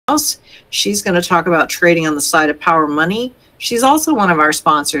house. She's going to talk about trading on the side of Power Money. She's also one of our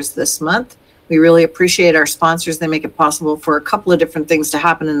sponsors this month. We really appreciate our sponsors. They make it possible for a couple of different things to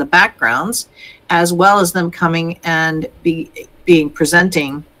happen in the backgrounds, as well as them coming and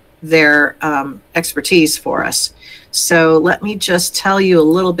presenting their expertise for us. So let me just tell you a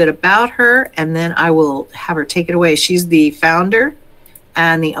little bit about her, and then I will have her take it away. She's the founder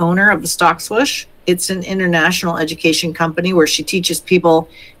and the owner of the Stock Swoosh. It's an international education company where she teaches people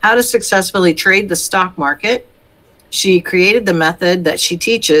how to successfully trade the stock market. She created the method that she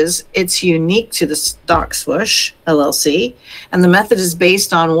teaches. It's unique to the Stock Swoosh LLC. And the method is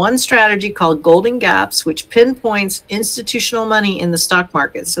based on one strategy called Golden Gaps, which pinpoints institutional money in the stock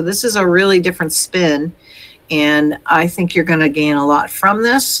market. So this is a really different spin. And I think you're going to gain a lot from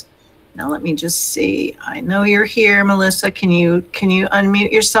this. Now, let me just see. I know you're here, Melissa. Can you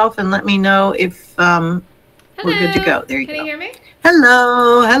unmute yourself and let me know if we're good to go? There you go. Can you hear me?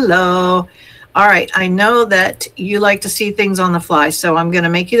 Hello. Hello. All right. I know that you like to see things on the fly, so I'm going to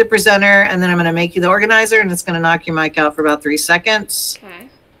make you the presenter, and then I'm going to make you the organizer, and it's going to knock your mic out for about 3 seconds. Okay.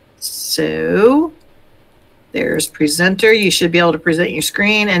 So there's presenter. You should be able to present your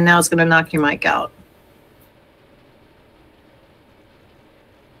screen, and now it's going to knock your mic out.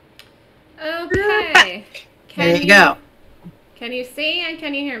 Okay. There you go. Can you see and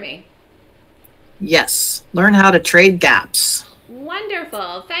can you hear me? Yes. Learn how to trade gaps.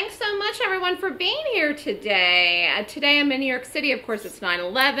 Wonderful. Thanks so much, everyone, for being here today. Today I'm in New York City. Of course, it's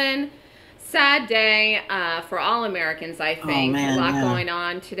 9/11. Sad day for all Americans, I think. Man, a lot going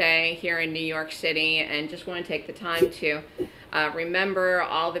on today here in New York City, and just want to take the time to remember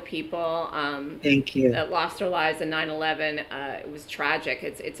all the people Thank you. that lost their lives in 9/11. It was tragic.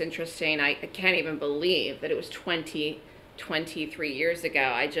 It's interesting. I can't even believe that it was 23 years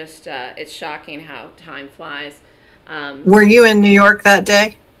ago. I just, it's shocking how time flies. Were you in New York that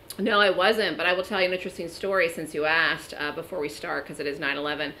day? No, I wasn't, but I will tell you an interesting story since you asked before we start, because it is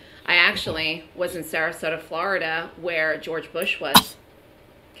 9/11. I actually was in Sarasota, Florida, where George Bush was.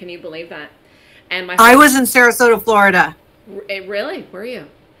 Can you believe that? And I was in Sarasota, Florida. Really? Were you?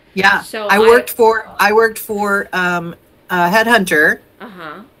 Yeah. So I worked for a headhunter.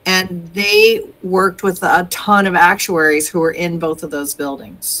 And they worked with a ton of actuaries who were in both of those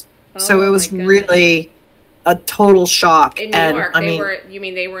buildings. So it was really a total shock. In New York, you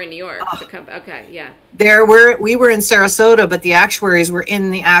mean they were in New York? Okay, yeah. We were in Sarasota, but the actuaries were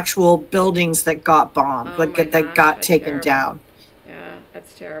in the actual buildings that got bombed, that got taken down. Yeah,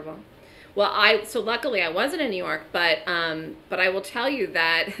 that's terrible. Well, so luckily I wasn't in New York, but I will tell you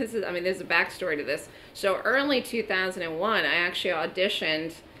that there's a backstory to this. So early 2001, I actually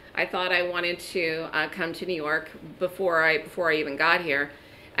auditioned. I thought I wanted to come to New York before I even got here.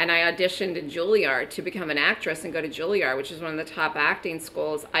 And I auditioned in Juilliard to become an actress and go to Juilliard, which is one of the top acting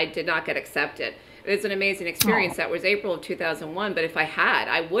schools. I did not get accepted. It was an amazing experience. That was April of 2001, but if I had,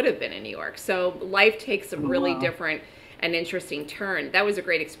 I would have been in New York. So life takes a really different and interesting turn. That was a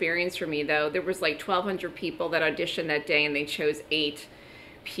great experience for me, though. There was like 1,200 people that auditioned that day, and they chose 8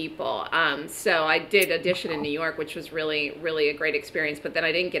 people. So I did audition in New York, which was really, really a great experience, but then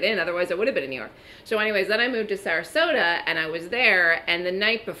I didn't get in. Otherwise I would have been in New York. So anyways, then I moved to Sarasota, and I was there, and the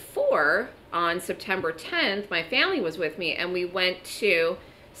night before, on September 10th, my family was with me, and we went to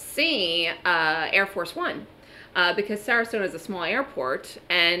see Air Force One. Because Sarasota is a small airport,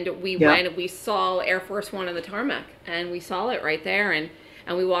 and we went and we saw Air Force One on the tarmac, and we saw it right there, and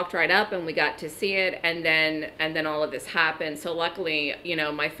we walked right up and we got to see it, and then all of this happened. So luckily, you know,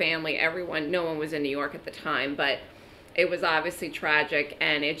 my family, everyone, no one was in New York at the time, but it was obviously tragic,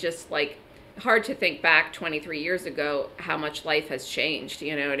 and it just like hard to think back 23 years ago how much life has changed.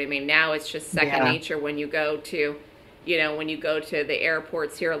 You know what I mean? Now it's just second nature when you go to, you know, when you go to the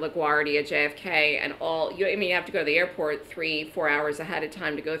airports here at LaGuardia, JFK, and you have to go to the airport 3-4 hours ahead of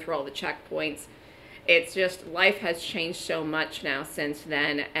time to go through all the checkpoints. It's just, life has changed so much now since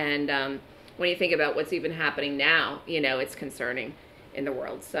then, and when you think about what's even happening now, you know, it's concerning in the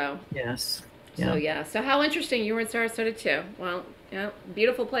world. So so how interesting. You were in Sarasota too. Well, yeah,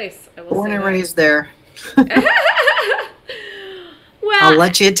 beautiful place. I will Born say and that. raised there. Well, I'll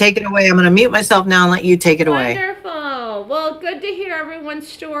let you take it away. I'm going to mute myself now and let you take it away. Wonderful. Well, good to hear everyone's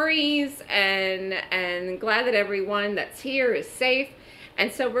stories, and glad that everyone that's here is safe.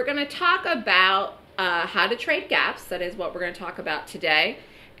 And so we're going to talk about how to trade gaps. That is what we're going to talk about today.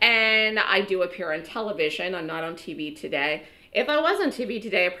 And I do appear on television. I'm not on TV today. If I was on TV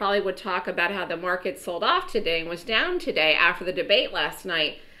today, I probably would talk about how the market sold off today and was down today after the debate last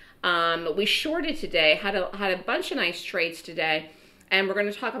night. We shorted today, had a bunch of nice trades today. And we're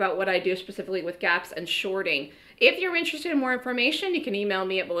going to talk about what I do specifically with gaps and shorting. If you're interested in more information, you can email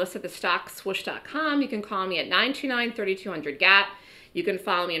me at melissa@thestockswoosh.com. You can call me at 929-3200-GAT. You can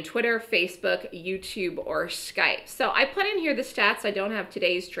follow me on Twitter, Facebook, YouTube, or Skype. So I put in here the stats. I don't have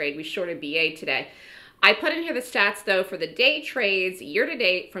today's trade. We shorted BA today. I put in here the stats, though, for the day trades year to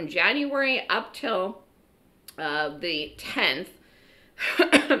date from January up till the 10th.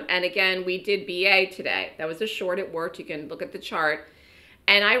 And again, we did BA today. That was a short. It worked. You can look at the chart.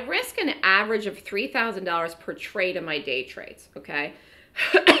 And I risk an average of $3,000 per trade in my day trades, okay?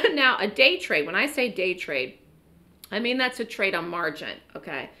 Now, a day trade, when I say day trade, I mean that's a trade on margin,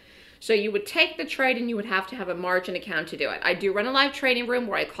 okay? So you would take the trade and you would have to have a margin account to do it. I do run a live trading room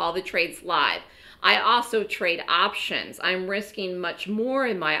where I call the trades live. I also trade options. I'm risking much more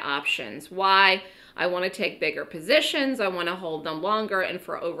in my options. Why? I want to take bigger positions. I want to hold them longer and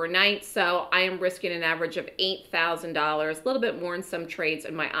for overnight. So I am risking an average of $8,000, a little bit more in some trades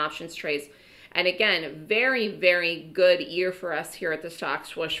in my options trades. And again, very, very good year for us here at the Stock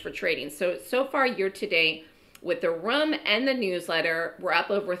Swoosh for trading. So far year to date with the room and the newsletter, we're up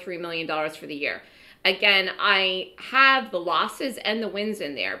over $3 million for the year. Again, I have the losses and the wins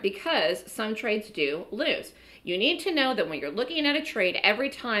in there because some trades do lose. You need to know that when you're looking at a trade,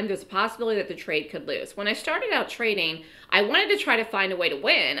 every time there's a possibility that the trade could lose. When I started out trading, I wanted to try to find a way to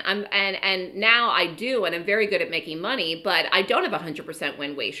win, and now I do, and I'm very good at making money, but I don't have a 100%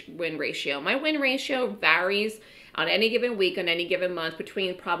 win ratio. My win ratio varies on any given week, on any given month,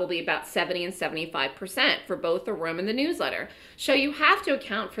 between probably about 70 and 75% for both the room and the newsletter. So you have to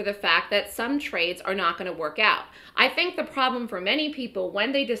account for the fact that some trades are not going to work out. I think the problem for many people,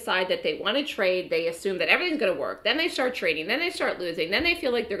 when they decide that they want to trade, they assume that everything's going to work. Then they start trading, then they start losing, then they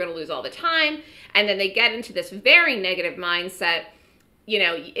feel like they're going to lose all the time, and then they get into this very negative mindset. You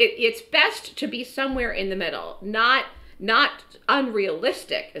know, it's best to be somewhere in the middle, not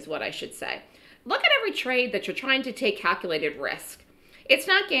unrealistic is what I should say. Look at every trade that you're trying to take calculated risk. It's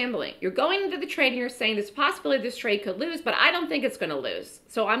not gambling. You're going into the trade and you're saying there's a possibility this trade could lose, but I don't think it's going to lose,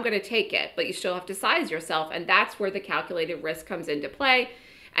 so I'm going to take it. But you still have to size yourself, and that's where the calculated risk comes into play.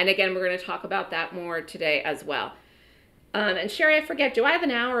 And again, we're going to talk about that more today as well. And Sherry, I forget, do I have an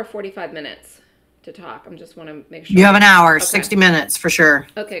hour or 45 minutes to talk? I just want to make sure. You have an hour, okay. 60 minutes for sure.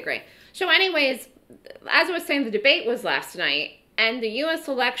 Okay, great. So anyways, as I was saying, the debate was last night. And the U.S.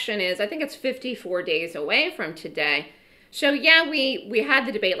 election is, I think it's 54 days away from today. So yeah, we had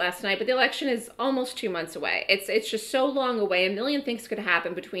the debate last night, but the election is almost 2 months away. It's just so long away. A million things could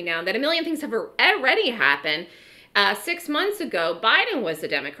happen between now and then. A million things have already happened. 6 months ago, Biden was the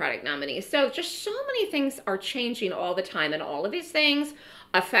Democratic nominee. So just so many things are changing all the time, and all of these things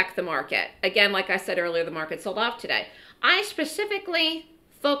affect the market. Again, like I said earlier, the market sold off today. I specifically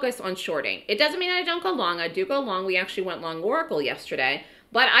focus on shorting. It doesn't mean I don't go long. I do go long. We actually went long Oracle yesterday,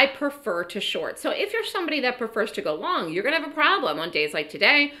 but I prefer to short. So if you're somebody that prefers to go long, you're going to have a problem on days like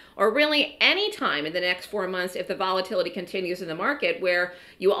today, or really any time in the next 4 months if the volatility continues in the market where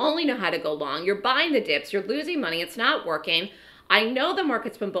you only know how to go long. You're buying the dips. You're losing money. It's not working. I know the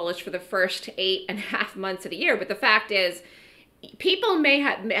market's been bullish for the first 8.5 months of the year, but the fact is, people may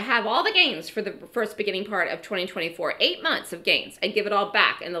have all the gains for the first beginning part of 2024, 8 months of gains, and give it all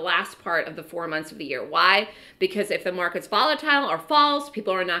back in the last part of the 4 months of the year. Why? Because if the market's volatile or falls,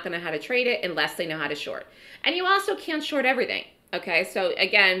 people are not going to know how to trade it unless they know how to short. And you also can't short everything. Okay, so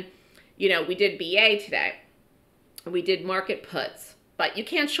again, you know, we did BA today. We did market puts, but you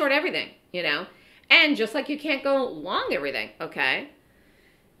can't short everything, you know. And just like you can't go long everything, okay?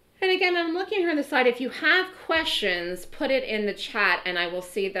 And again, I'm looking here on the side. If you have questions, put it in the chat and I will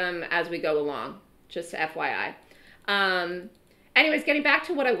see them as we go along, just FYI. Anyways, getting back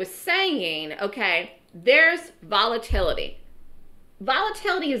to what I was saying, okay, there's volatility.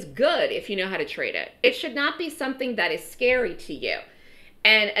 Volatility is good if you know how to trade it. It should not be something that is scary to you.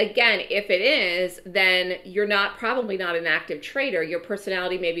 And again, if it is, then you're probably not an active trader. Your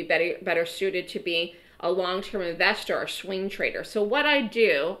personality may be better suited to be a long-term investor or swing trader. So what I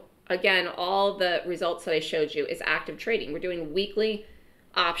do, again, all the results that I showed you is active trading. We're doing weekly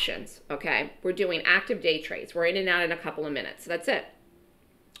options, okay? We're doing active day trades. We're in and out in a couple of minutes. That's it.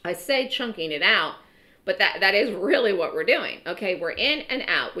 I say chunking it out, but that is really what we're doing, okay? We're in and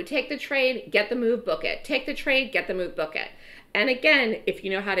out. We take the trade, get the move, book it. Take the trade, get the move, book it. And again, if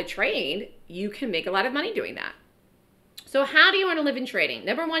you know how to trade, you can make a lot of money doing that. So how do you want to live in trading?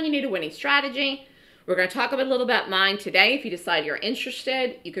 Number one, you need a winning strategy. We're going to talk a little about mine today. If you decide you're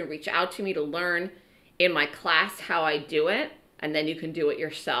interested, you can reach out to me to learn in my class how I do it, and then you can do it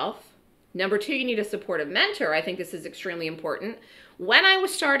yourself. Number two, you need a supportive mentor. I think this is extremely important. When I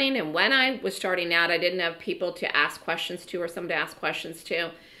was starting out, I didn't have people to ask questions to or someone to ask questions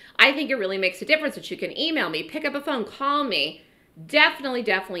to. I think it really makes a difference that you can email me, pick up a phone, call me. Definitely,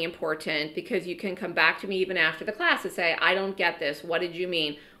 definitely important, because you can come back to me even after the class and say, I don't get this. What did you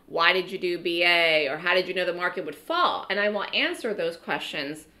mean? Why did you do BA? Or how did you know the market would fall? And I will answer those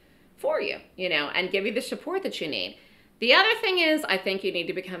questions for you, and give you the support that you need. The other thing is, I think you need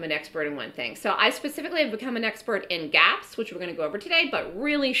to become an expert in one thing. So I specifically have become an expert in gaps, which we're going to go over today, but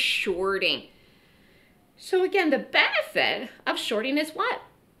really shorting. So again, the benefit of shorting is what?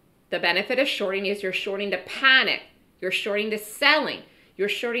 The benefit of shorting is you're shorting the panic. You're shorting the selling. You're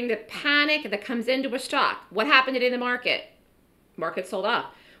shorting the panic that comes into a stock. What happened today in the market? Market sold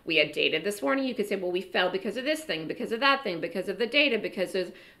off. We had data this morning. You could say, well, we fell because of this thing, because of that thing, because of the data, because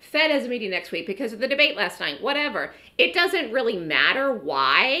the Fed has a meeting next week, because of the debate last night, whatever. It doesn't really matter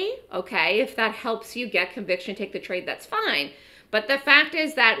why, okay? If that helps you get conviction, take the trade, that's fine. But the fact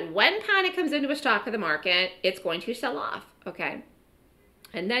is that when panic comes into a stock of the market, it's going to sell off, okay?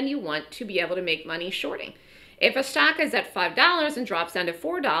 And then you want to be able to make money shorting. If a stock is at $5 and drops down to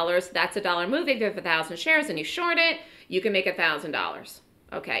 $4, that's a dollar move. If you have 1,000 shares and you short it, you can make $1,000.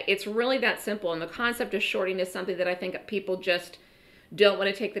 Okay, it's really that simple. And the concept of shorting is something that I think people just don't want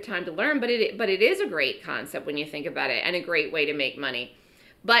to take the time to learn, but it is a great concept when you think about it, and a great way to make money.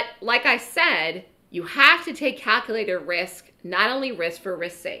 But like I said, you have to take calculated risk, not only risk for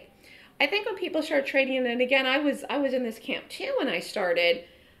risk's sake. I think when people start trading, and again, I was in this camp too when I started,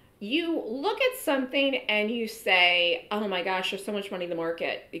 you look at something and you say, oh my gosh, there's so much money in the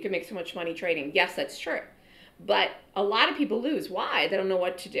market. You can make so much money trading. Yes, that's true. But a lot of people lose. Why? They don't know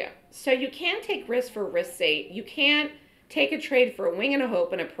what to do. So you can't take risk for risk's sake. You can't take a trade for a wing and a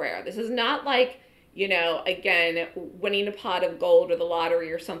hope and a prayer. This is not like, again, winning a pot of gold or the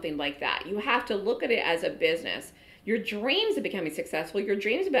lottery or something like that. You have to look at it as a business. Your dreams of becoming successful, your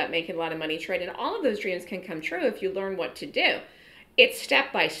dreams about making a lot of money trading, all of those dreams can come true if you learn what to do. It's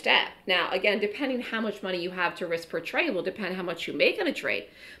step by step. Now, again, depending how much money you have to risk per trade will depend how much you make on a trade.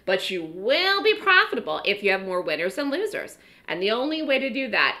 But you will be profitable if you have more winners than losers. And the only way to do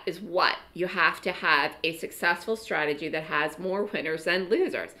that is what? You have to have a successful strategy that has more winners than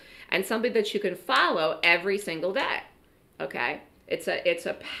losers. And something that you can follow every single day. Okay? It's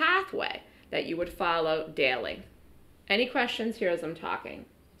a pathway that you would follow daily. Any questions here as I'm talking?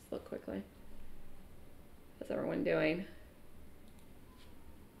 Just look quickly. How's everyone doing?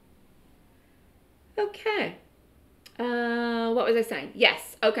 Okay. What was I saying?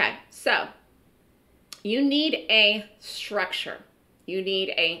 Yes. Okay. So you need a structure. You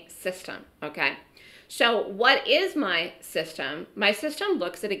need a system. Okay. So what is my system? My system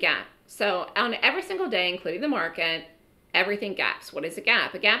looks at a gap. So on every single day, including the market, everything gaps. What is a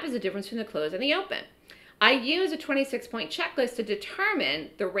gap? A gap is the difference between the close and the open. I use a 26-point checklist to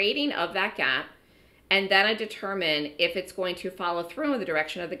determine the rating of that gap. And then I determine if it's going to follow through in the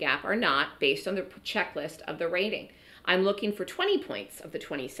direction of the gap or not based on the checklist of the rating. I'm looking for 20 points of the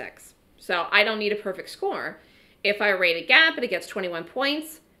 26. So I don't need a perfect score. If I rate a gap and it gets 21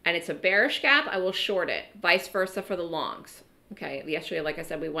 points and it's a bearish gap, I will short it. Vice versa for the longs. Okay, yesterday, like I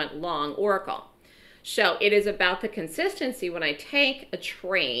said, we went long Oracle. So it is about the consistency when I take a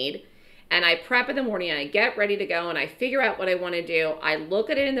trade and I prep in the morning and I get ready to go and I figure out what I want to do. I look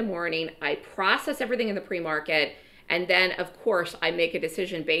at it in the morning, I process everything in the pre-market, and then of course I make a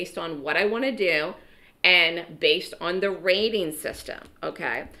decision based on what I want to do and based on the rating system,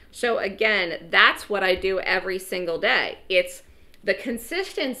 okay? So again, that's what I do every single day. It's the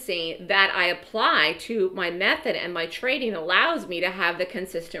consistency that I apply to my method, and my trading allows me to have the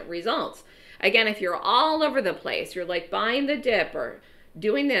consistent results. Again, if you're all over the place, you're like buying the dip or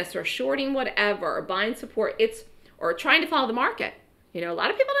doing this or shorting whatever or buying support, or trying to follow the market. A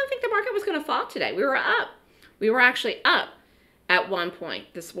lot of people don't think the market was going to fall today. We were up. We were actually up at one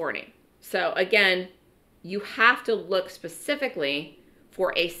point this morning. So again, you have to look specifically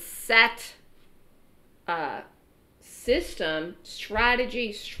for a set system,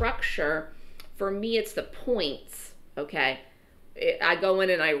 strategy, structure. For me, it's the points, okay? I go in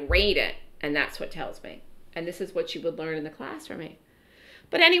and I rate it, and that's what tells me. And this is what you would learn in the class from me.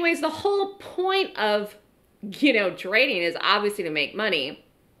 But anyways, the whole point of, trading is obviously to make money.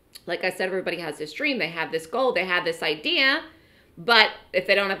 Like I said, everybody has this dream. They have this goal. They have this idea. But if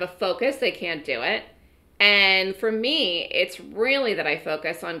they don't have a focus, they can't do it. And for me, it's really that I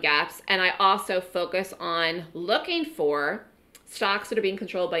focus on gaps. And I also focus on looking for stocks that are being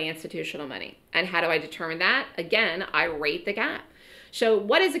controlled by institutional money. And how do I determine that? Again, I rate the gap. So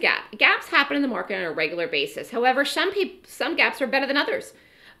what is a gap? Gaps happen in the market on a regular basis. However, some gaps are better than others.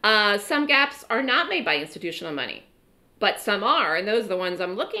 Some gaps are not made by institutional money. but some are, and those are the ones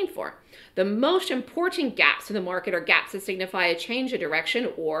I'm looking for. The most important gaps in the market are gaps that signify a change of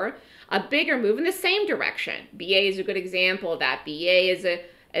direction or a bigger move in the same direction. BA is a good example of that. BA is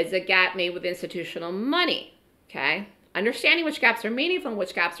a gap made with institutional money, okay? Understanding which gaps are meaningful and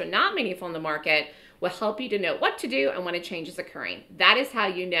which gaps are not meaningful in the market will help you to know what to do and when a change is occurring. That is how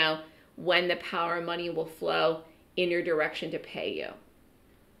you know when the power of money will flow in your direction to pay you,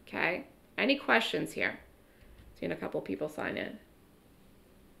 okay? Any questions here? Seeing a couple people sign in.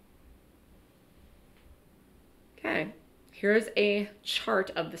 Okay, here's a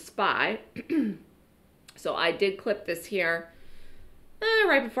chart of the SPY. So I did clip this here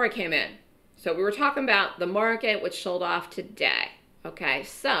right before I came in. So we were talking about the market, which sold off today. Okay,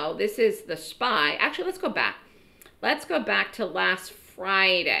 so this is the SPY. Actually, let's go back. Let's go back to last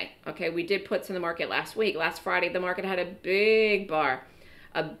Friday. Okay, we did puts in the market last week. Last Friday, the market had a big bar,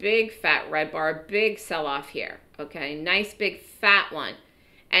 a big fat red bar, a big sell-off here. Okay, nice big fat one.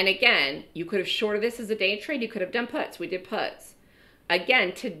 And again, you could have shorted this as a day trade. You could have done puts. We did puts.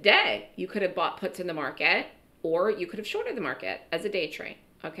 Again, today, you could have bought puts in the market, or you could have shorted the market as a day trade.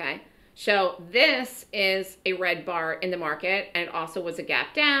 Okay, so this is a red bar in the market, and it also was a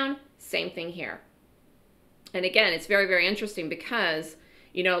gap down. Same thing here. And again, it's very, very interesting because,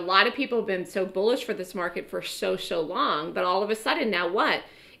 you know, a lot of people have been so bullish for this market for so long, but all of a sudden now what?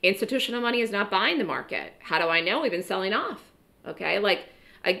 Institutional money is not buying the market. How do I know? We've been selling off. Okay, like,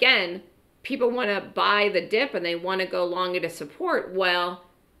 again, people want to buy the dip and they want to go long into support. Well,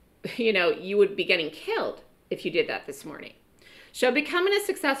 you know, you would be getting killed if you did that this morning. So becoming a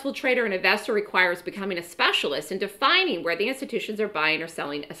successful trader and investor requires becoming a specialist in defining where the institutions are buying or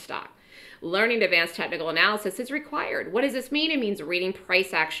selling a stock. Learning advanced technical analysis is required. What does this mean? It means reading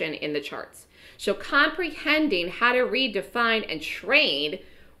price action in the charts. So comprehending how to read, define, and trade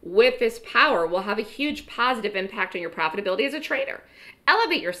with this power will have a huge positive impact on your profitability as a trader.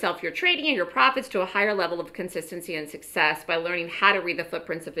 Elevate yourself, your trading, and your profits to a higher level of consistency and success by learning how to read the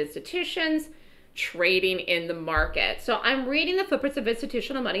footprints of institutions trading in the market. So I'm reading the footprints of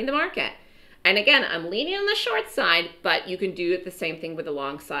institutional money in the market. And again, I'm leaning on the short side, but you can do it the same thing with the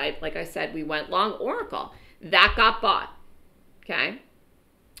long side. Like I said, we went long Oracle. That got bought, okay?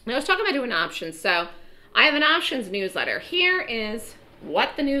 Now I was talking about doing options. So I have an options newsletter. Here is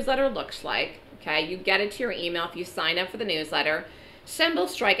what the newsletter looks like, okay? You get it to your email if you sign up for the newsletter. Symbol,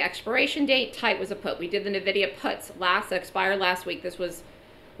 strike, expiration date, type was a put. We did the NVIDIA puts expired last week. This was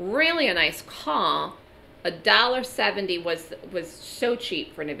really a nice call. $1.70 was so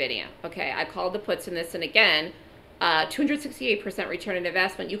cheap for NVIDIA. Okay, I called the puts in this, and again, 268% return on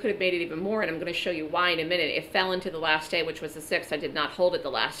investment. You could have made it even more, and I'm going to show you why in a minute. It fell into the last day, which was the 6th. I did not hold it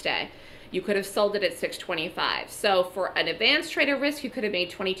the last day. You could have sold it at $6.25. So for an advanced trader risk, you could have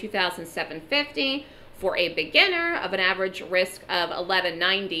made $22,750. For a beginner of an average risk of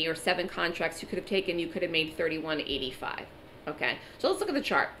 $11.90 or 7 contracts you could have taken, you could have made $31.85. Okay, so let's look at the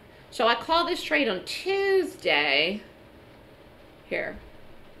chart. So I called this trade on Tuesday. Here,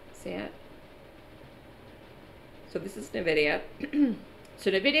 see it? So this is NVIDIA.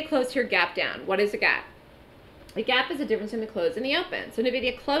 So NVIDIA closed here, gap down. What is a gap? A gap is the difference in the close and the open. So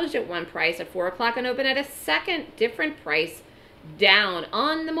NVIDIA closed at one price at 4 o'clock and opened at a second different price down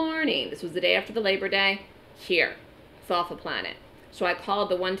on the morning. This was the day after the Labor Day. Here, it's off the planet. So I called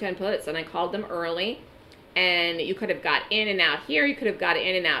the 110 puts, and I called them early. And you could have got in and out here. You could have got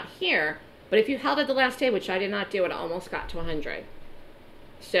in and out here. But if you held it the last day, which I did not do, it almost got to 100.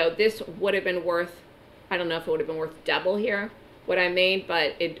 So this would have been worth, I don't know if it would have been worth double here, what I made,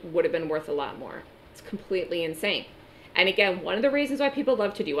 but it would have been worth a lot more. It's completely insane. And again, one of the reasons why people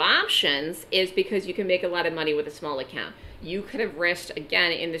love to do options is because you can make a lot of money with a small account. You could have risked,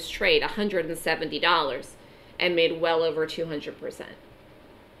 again, in this trade, $170 and made well over 200%.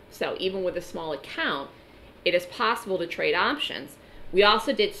 So even with a small account, it is possible to trade options. We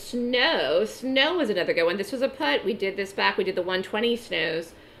also did snow. Snow was another good one. This was a put. We did this back. We did the 120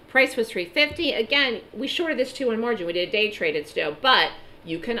 snows. Price was $350. Again, we shorted this 2-1 margin. We did a day trade in snow, but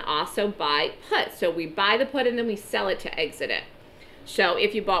you can also buy puts. So we buy the put and then we sell it to exit it. So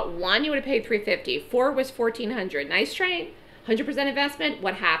if you bought one, you would have paid $350. 4 was $1,400. Nice trade. 100% investment.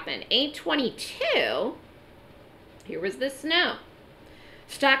 What happened? 822. Here was the snow.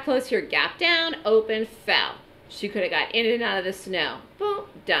 Stock closed here, gap down, open, fell. She could have got in and out of the snow. Boom,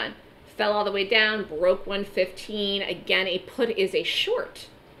 done. Fell all the way down, broke 115. Again, a put is a short.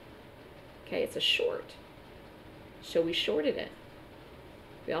 Okay, it's a short. So we shorted it.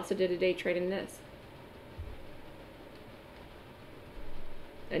 We also did a day trade in this.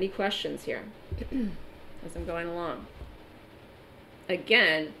 Any questions here as I'm going along?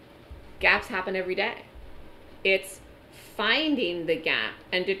 Again, gaps happen every day. It's finding the gap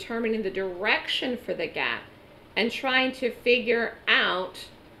and determining the direction for the gap and trying to figure out,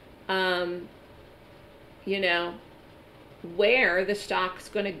 you know, where the stock's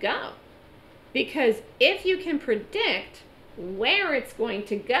going to go. Because if you can predict where it's going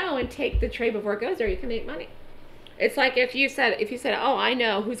to go and take the trade before it goes there, you can make money. It's like if you said, oh, I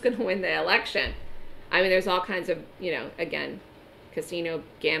know who's going to win the election. I mean, there's all kinds of, you know, again, casino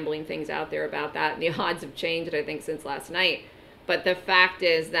gambling things out there about that, and the odds have changed, I think, since last night. But the fact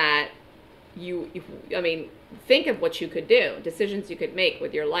is that I mean, think of what you could do, decisions you could make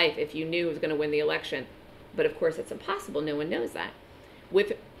with your life if you knew who was going to win the election. But of course, it's impossible. No one knows that.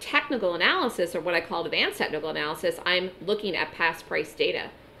 With technical analysis, or what I call advanced technical analysis, I'm looking at past price data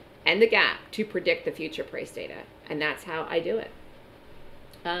and the gap to predict the future price data. And that's how I do it.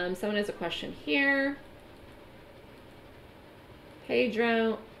 Someone has a question here.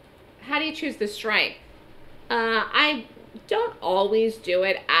 Pedro, how do you choose the strike? I don't always do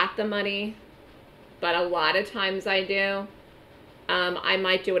it at the money, but a lot of times I do. I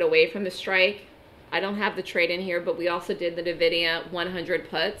might do it away from the strike. I don't have the trade in here, but we also did the NVIDIA 100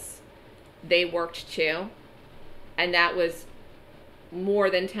 puts. They worked too. And that was more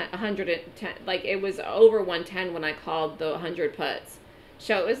than 110, like it was over 110 when I called the 100 puts.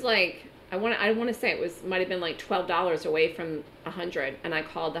 So it was like, I want to say it might have been like $12 away from 100, and I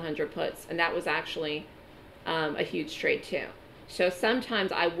called the 100 puts, and that was actually a huge trade too. So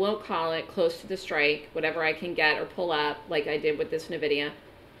sometimes I will call it close to the strike, whatever I can get or pull up, like I did with this NVIDIA.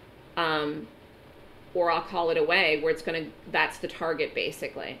 Or I'll call it away where that's the target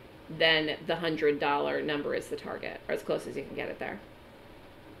basically. Then the $100 number is the target, or as close as you can get it there.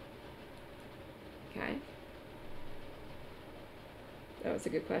 Okay. That was a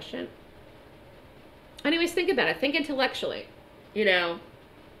good question. Anyways, think about it. Think intellectually. You know,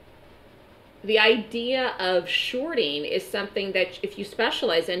 the idea of shorting is something that if you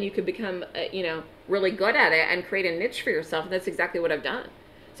specialize in, you could become, you know, really good at it and create a niche for yourself. And that's exactly what I've done.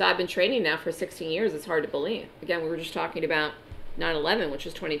 So I've been trading now for 16 years. It's hard to believe. Again, we were just talking about 9/11, which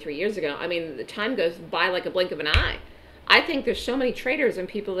was 23 years ago. I mean, the time goes by like a blink of an eye. I think there's so many traders and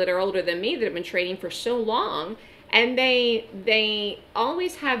people that are older than me that have been trading for so long, and they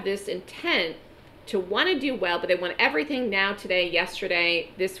always have this intent to want to do well, but they want everything now, today,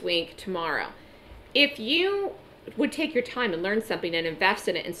 yesterday, this week, tomorrow. If you would take your time and learn something and invest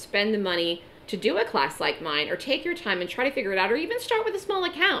in it and spend the money to do a class like mine, or take your time and try to figure it out, or even start with a small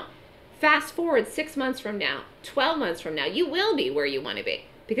account, fast forward 6 months from now, 12 months from now, you will be where you want to be,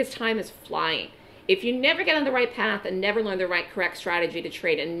 because time is flying. If you never get on the right path and never learn the right correct strategy to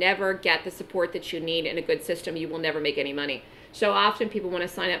trade and never get the support that you need in a good system, you will never make any money. So often people want to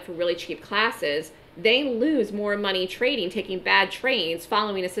sign up for really cheap classes. They lose more money trading, taking bad trades,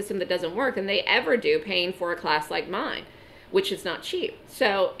 following a system that doesn't work than they ever do paying for a class like mine, which is not cheap.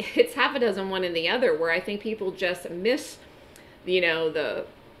 So it's half a dozen, one and the other, where I think people just miss, you know, the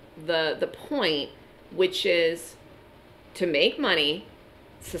point, which is to make money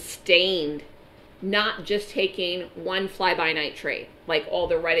sustained, not just taking one fly-by-night trade like all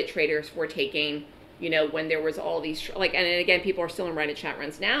the Reddit traders were taking, you know, when there was all these, like, and again, people are still in Reddit chat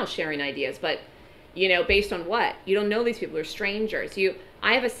runs now sharing ideas, but, you know, based on what? You don't know these people, they're strangers.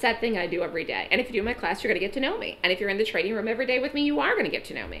 I have a set thing I do every day, and if you do my class, you're going to get to know me. And if you're in the trading room every day with me, you are going to get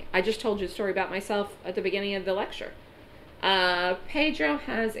to know me. I just told you a story about myself at the beginning of the lecture. Pedro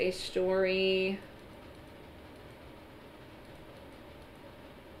has a story.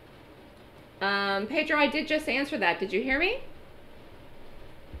 Pedro, I did just answer that. Did you hear me?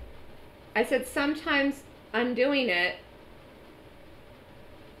 I said sometimes I'm doing it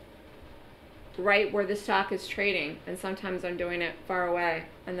right where the stock is trading, and sometimes I'm doing it far away,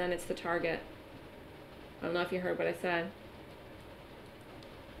 and then it's the target. I don't know if you heard what I said.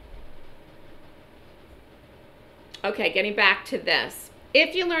 Okay, getting back to this.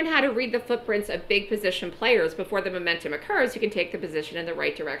 If you learn how to read the footprints of big position players before the momentum occurs, you can take the position in the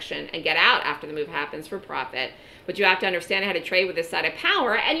right direction and get out after the move happens for profit. But you have to understand how to trade with this side of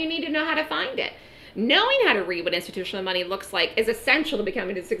power, and you need to know how to find it. Knowing how to read what institutional money looks like is essential to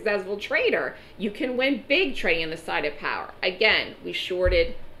becoming a successful trader. You can win big trading on the side of power. Again, we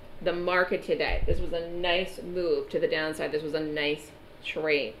shorted the market today. This was a nice move to the downside. This was a nice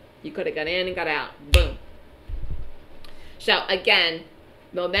trade. You could have got in and got out. Boom. So again,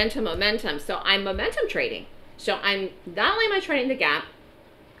 momentum. So I'm momentum trading. So I'm not only am I trading the gap,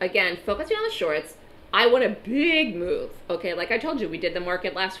 again, focusing on the shorts. I want a big move. Okay, like I told you, we did the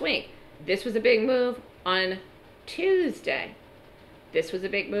market last week. This was a big move on Tuesday. This was a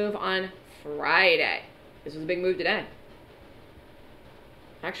big move on Friday. This was a big move today.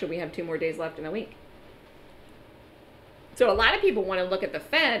 Actually, we have 2 more days left in the week. So a lot of people want to look at the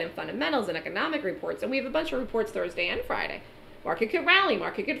Fed and fundamentals and economic reports, and we have a bunch of reports Thursday and Friday. Market could rally,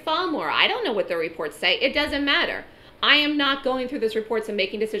 market could fall more. I don't know what the reports say. It doesn't matter. I am not going through those reports and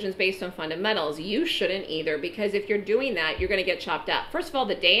making decisions based on fundamentals. You shouldn't either, because if you're doing that, you're going to get chopped up. First of all,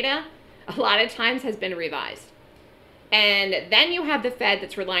 the data a lot of times has been revised. And then you have the Fed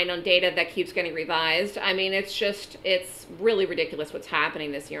that's relying on data that keeps getting revised. I mean, it's really ridiculous what's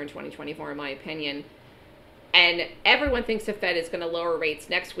happening this year in 2024, in my opinion. And everyone thinks the Fed is going to lower rates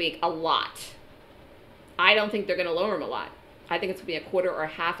next week a lot. I don't think they're going to lower them a lot. I think it's going to be a quarter or a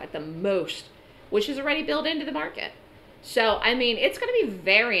half at the most, which is already built into the market. So, I mean, it's going to be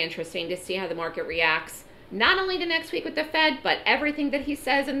very interesting to see how the market reacts, not only to next week with the Fed, but everything that he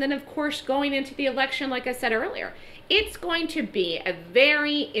says. And then, of course, going into the election, like I said earlier, it's going to be a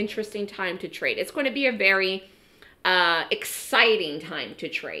very interesting time to trade. It's going to be a very exciting time to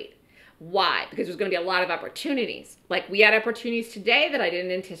trade. Why? Because there's going to be a lot of opportunities. Like we had opportunities today that I didn't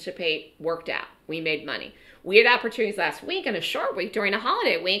anticipate worked out. We made money. We had opportunities last week and a short week during a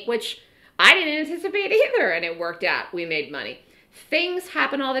holiday week, which I didn't anticipate either, and it worked out. We made money. Things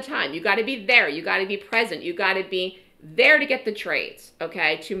happen all the time. You got to be there. You got to be present. You got to be there to get the trades,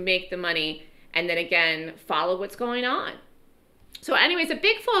 okay, to make the money, and then again, follow what's going on. So anyways, a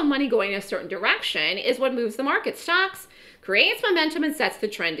big flow of money going in a certain direction is what moves the market. Stocks creates momentum and sets the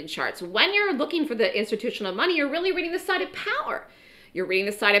trend in charts. When you're looking for the institutional money, you're really reading the side of power. You're reading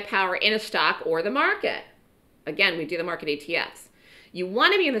the side of power in a stock or the market. Again, we do the market ETFs. You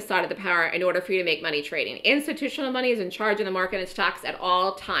want to be in the side of the power in order for you to make money trading. Institutional money is in charge of the market and stocks at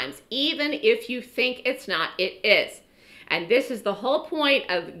all times. Even if you think it's not, it is. And this is the whole point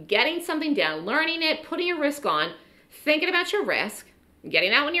of getting something down, learning it, putting your risk on, thinking about your risk,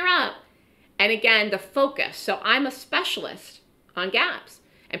 getting out when you're up, and again, the focus. So I'm a specialist on gaps,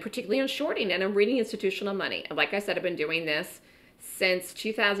 and particularly on shorting, and I'm reading institutional money. And like I said, I've been doing this since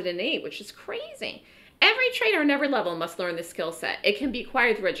 2008, which is crazy. Every trader on every level must learn this skill set. It can be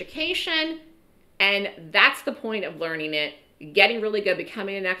acquired through education, and that's the point of learning it, getting really good,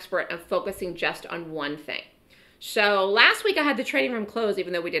 becoming an expert, and focusing just on one thing. So last week I had the trading room closed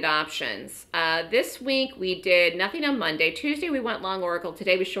even though we did options. This week we did nothing on Monday. Tuesday we went long Oracle.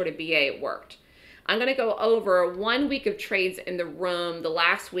 Today we shorted BA. It worked. I'm going to go over 1 week of trades in the room the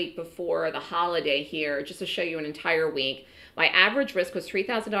last week before the holiday here just to show you an entire week. My average risk was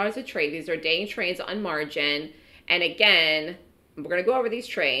 $3,000 a trade. These are day trades on margin. And again, we're going to go over these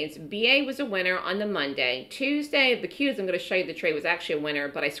trades. BA was a winner on the Monday. Tuesday, the Qs, I'm going to show you the trade was actually a winner,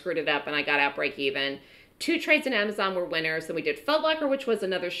 but I screwed it up and I got out break even. 2 trades in Amazon were winners. Then we did Foot Locker, which was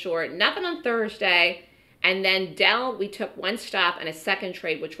another short. Nothing on Thursday. And then Dell, we took 1 stop and a second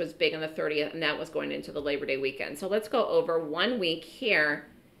trade, which was big on the 30th, and that was going into the Labor Day weekend. So let's go over 1 week here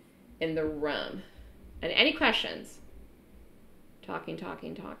in the room. And any questions? Talking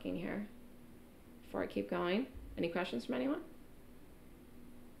here before I keep going. Any questions from anyone?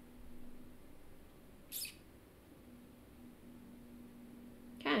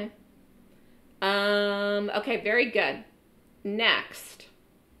 Okay. Okay, very good. Next,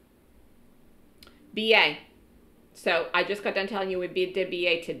 BA. So I just got done telling you we did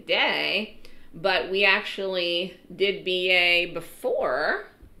BA today, but we actually did BA before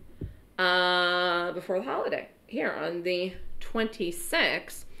the holiday here on the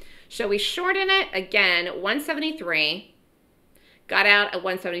 26th. So we shorted it again, 173, got out at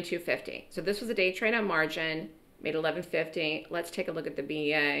 172.50. So this was a day trade on margin, made 11.50. Let's take a look at the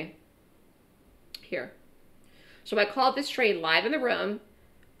BA here. So I called this trade live in the room.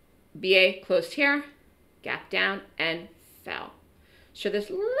 BA closed here, gap down, and fell. So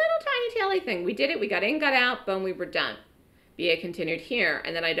this little tiny taily thing, we did it, we got in, got out, boom, we were done. BA continued here,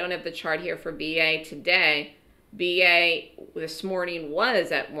 and then I don't have the chart here for BA today. BA this morning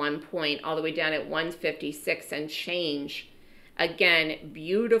was at one point all the way down at 156 and change. Again,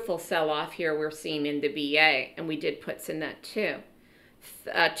 beautiful sell-off here we're seeing in the BA, and we did puts in that too.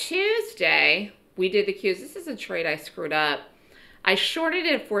 Tuesday, we did the Qs. This is a trade I screwed up. I shorted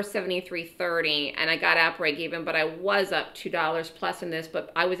it at 473.30 and I got out break even, but I was up $2 plus in this,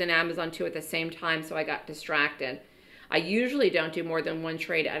 but I was in Amazon too at the same time, so I got distracted. I usually don't do more than 1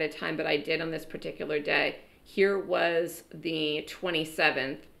 trade at a time, but I did on this particular day. Here was the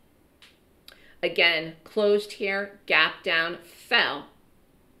 27th. Again, closed here, gap down, fell,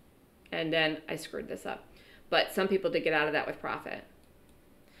 and then I screwed this up. But some people did get out of that with profit.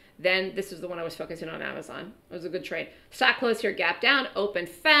 Then this is the one I was focusing on Amazon. It was a good trade. Stock closed here, gap down, open,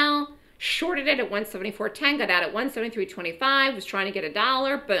 fell, shorted it at 174.10, got out at 173.25, was trying to get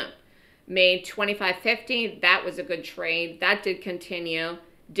 $1, boom. Made 25.50. That was a good trade. That did continue.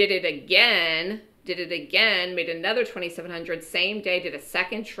 Did it again did it again, made another 2,700, same day, did a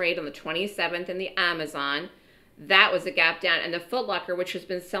second trade on the 27th in the Amazon. That was a gap down. And the Foot Locker, which has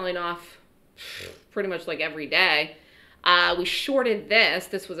been selling off pretty much like every day, we shorted this.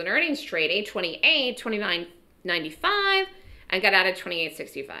 This was an earnings trade, 828, 29.95, and got out at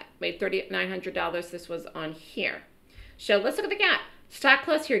 28.65. Made $3,900. This was on here. So let's look at the gap. Stock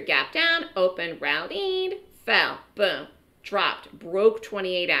close here, gap down, open, rallied, fell, boom, dropped, broke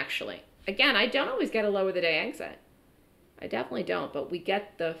 28 actually. Again, I don't always get a lower the day exit. I definitely don't, but we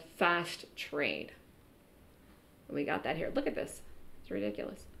get the fast trade. And we got that here. Look at this. It's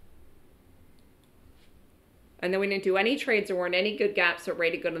ridiculous. And then we didn't do any trades. There weren't any good gaps, so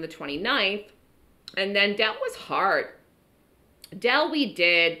rated good on the 29th. And then Dell was hard. Dell we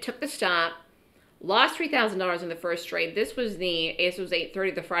did, took the stop, lost $3,000 in the first trade. This was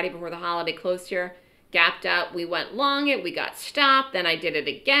 8:30, the Friday before the holiday closed here. Gapped up, we went long it, we got stopped, then I did it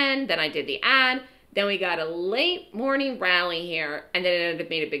again, then I did the ad, then we got a late morning rally here, and then it ended up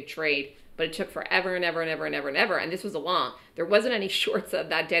being a big trade. But it took forever and ever and ever and ever and ever, and this was a long. There wasn't any shorts of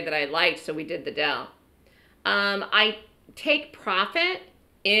that day that I liked, so we did the Dell. I take profit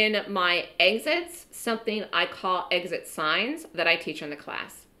in my exits, something I call exit signs that I teach in the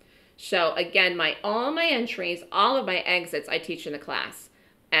class. So again, all my entries, all of my exits I teach in the class.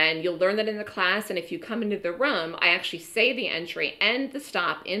 And you'll learn that in the class, and if you come into the room, I actually say the entry and the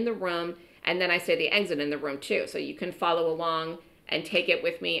stop in the room, and then I say the exit in the room too. So you can follow along and take it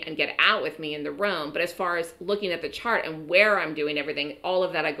with me and get out with me in the room. But as far as looking at the chart and where I'm doing everything, all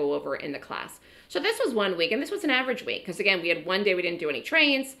of that I go over in the class. So this was 1 week, and this was an average week, because again, we had one day we didn't do any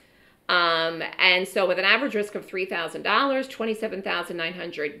trades. And so with an average risk of $3,000,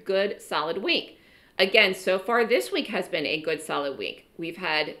 $27,900, good, solid week. Again, so far this week has been a good, solid week. We've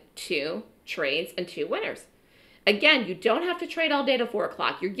had 2 trades and 2 winners. Again, you don't have to trade all day till 4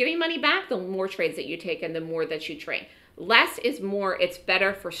 o'clock. You're giving money back the more trades that you take and the more that you trade. Less is more. It's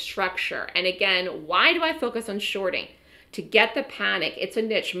better for structure. And again, why do I focus on shorting? To get the panic. It's a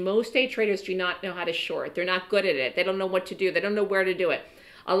niche. Most day traders do not know how to short. They're not good at it. They don't know what to do. They don't know where to do it.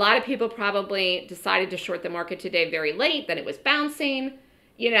 A lot of people probably decided to short the market today very late, then it was bouncing.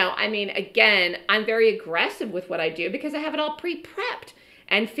 You know, I mean, again, I'm very aggressive with what I do because I have it all pre-prepped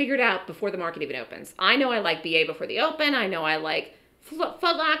and figured out before the market even opens. I know I like BA before the open. I know I like Foot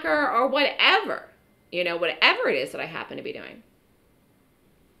Locker or whatever. You know, whatever it is that I happen to be doing.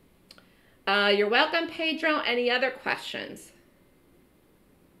 You're welcome, Pedro. Any other questions?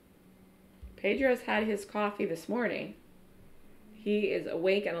 Pedro's had his coffee this morning. He is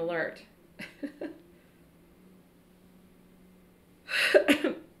awake and alert.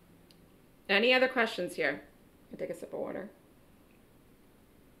 Any other questions here? I'll take a sip of water.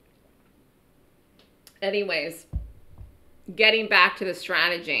 Anyways, getting back to the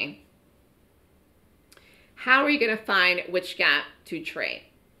strategy. How are you going to find which gap to trade?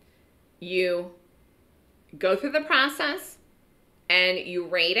 You go through the process and you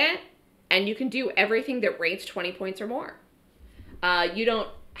rate it, and you can do everything that rates 20 points or more. You don't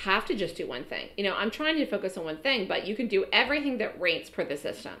have to just do one thing. You know, I'm trying to focus on one thing, but you can do everything that rates per the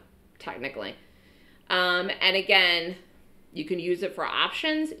system, technically. And again, you can use it for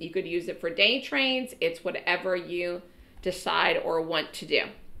options. You could use it for day trades. It's whatever you decide or want to do.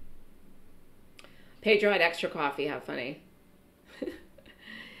 Pedro had extra coffee. How funny.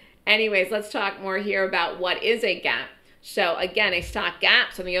 Anyways, let's talk more here about what is a gap. So again, a stock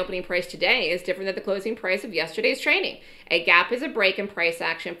gap, so the opening price today is different than the closing price of yesterday's trading. A gap is a break in price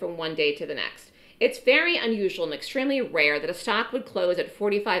action from one day to the next. It's very unusual and extremely rare that a stock would close at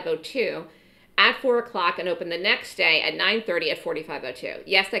 45.02 at 4 o'clock and open the next day at 9:30 at 45.02.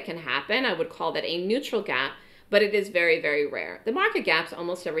 Yes, that can happen. I would call that a neutral gap, but it is very, very rare. The market gaps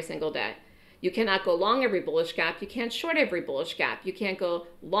almost every single day. You cannot go long every bullish gap. You can't short every bullish gap. You can't go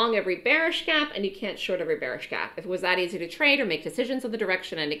long every bearish gap, and you can't short every bearish gap. If it was that easy to trade or make decisions on the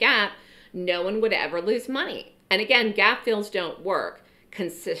direction and a gap, no one would ever lose money. And again, gap fills don't work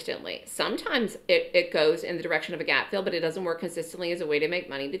consistently. Sometimes it goes in the direction of a gap fill, but it doesn't work consistently as a way to make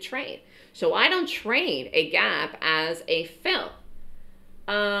money to trade. So I don't trade a gap as a fill.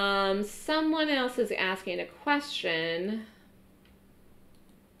 Someone else is asking a question.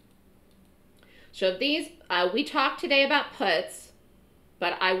 So these, we talked today about puts,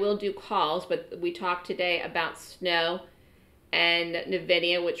 but I will do calls, but we talked today about Snow and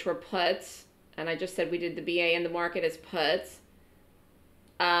NVIDIA, which were puts, and I just said we did the BA in the market as puts.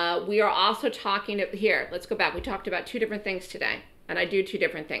 We are also talking, here, let's go back. We talked about 2 different things today, and I do 2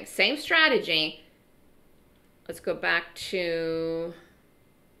 different things. Same strategy. Let's go back to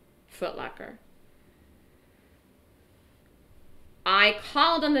Foot Locker. I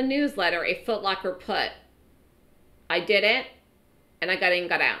called on the newsletter a Foot Locker put. I did it, and I got in,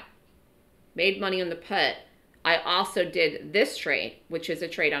 got out. Made money on the put. I also did this trade, which is a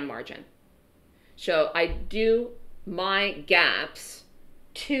trade on margin. So I do my gaps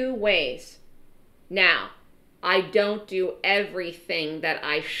 2 ways. Now, I don't do everything that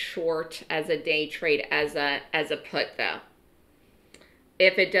I short as a day trade as a put though.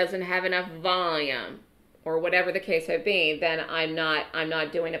 If it doesn't have enough volume or whatever the case may be, then I'm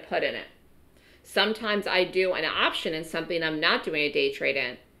not doing a put in it. Sometimes I do an option in something I'm not doing a day trade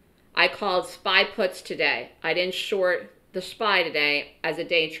in. I called SPY puts today. I didn't short the SPY today as a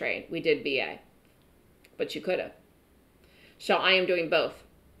day trade. We did BA, but you could have. So I am doing both.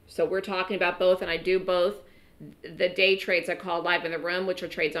 So we're talking about both, and I do both. The day trades I call live in the room, which are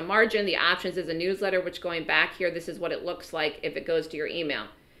trades on margin. The options is a newsletter, which going back here, this is what it looks like if it goes to your email.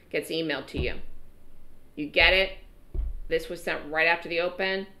 It gets emailed to you. You get it. This was sent right after the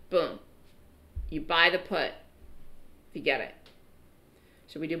open. Boom. You buy the put if you get it.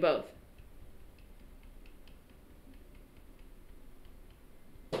 So we do both.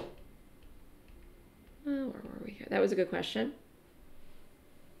 Where were we here? That was a good question.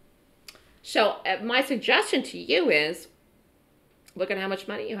 So my suggestion to you is look at how much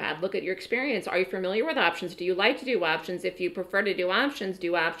money you have. Look at your experience. Are you familiar with options? Do you like to do options? If you prefer to do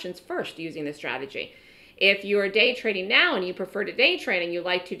options first using this strategy. If you're day trading now and you prefer to day trade and you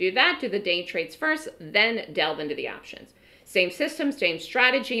like to do that, do the day trades first, then delve into the options. Same system, same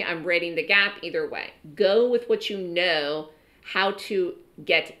strategy. I'm rating the gap either way. Go with what you know how to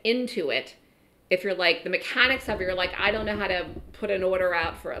get into it. If you're like the mechanics of it, you're like, I don't know how to put an order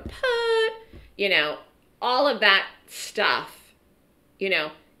out for a put, you know, all of that stuff, you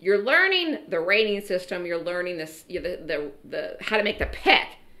know, you're learning the rating system. You're learning this, the how to make the pick.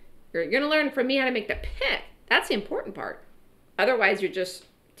 You're going to learn from me how to make the pick. That's the important part. Otherwise, you're just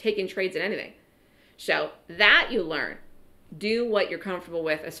taking trades in anything. So that you learn. Do what you're comfortable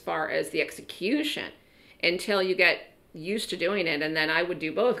with as far as the execution until you get used to doing it. And then I would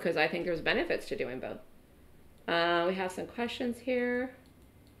do both because I think there's benefits to doing both. We have some questions here.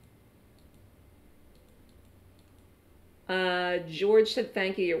 George said,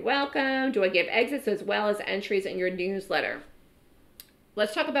 thank you. You're welcome. Do I give exits as well as entries in your newsletter?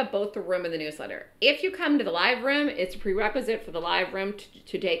 Let's talk about both the room and the newsletter. If you come to the live room, it's a prerequisite for the live room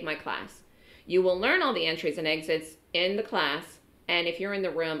to take my class. You will learn all the entries and exits in the class, and if you're in the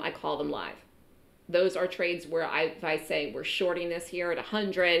room, I call them live. Those are trades where if I say we're shorting this here at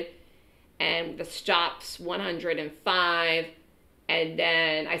 100, and the stop's 105, and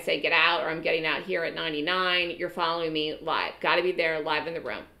then I say get out, or I'm getting out here at 99, you're following me live. Got to be there live in the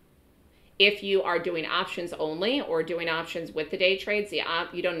room. If you are doing options only or doing options with the day trades,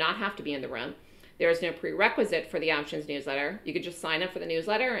 you do not have to be in the room. There is no prerequisite for the options newsletter. You could just sign up for the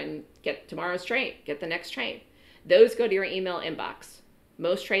newsletter and get tomorrow's trade, get the next trade. Those go to your email inbox.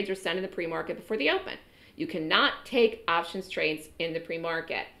 Most trades are sent in the pre-market before the open. You cannot take options trades in the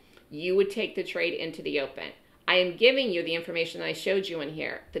pre-market. You would take the trade into the open. I am giving you the information that I showed you in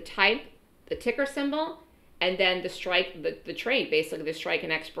here. The type, the ticker symbol, and then the strike, the trade, basically the strike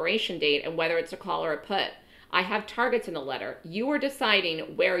and expiration date, and whether it's a call or a put. I have targets in the letter. You are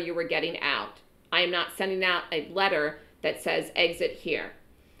deciding where you are getting out. I am not sending out a letter that says exit here.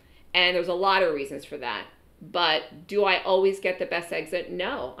 And there's a lot of reasons for that. But do I always get the best exit?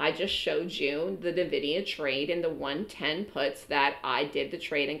 No. I just showed you the NVIDIA trade in the 110 puts that I did the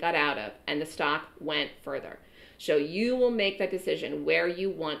trade and got out of, and the stock went further. So you will make that decision where you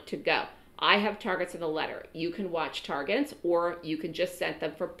want to go. I have targets in the letter. You can watch targets, or you can just set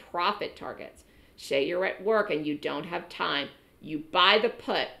them for profit targets. Say you're at work and you don't have time. You buy the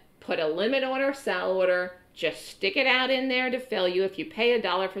put a limit order, sell order, just stick it out in there to fill you. If you pay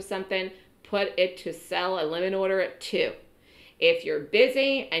 $1 for something, put it to sell a limit order at 2. If you're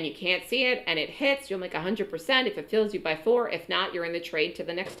busy and you can't see it and it hits, you'll make 100% if it fills you by 4. If not, you're in the trade to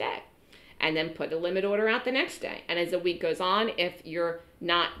the next day. And then put a limit order out the next day. And as the week goes on, if you're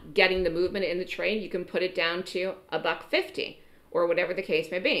not getting the movement in the trade, you can put it down to $1.50 or whatever the case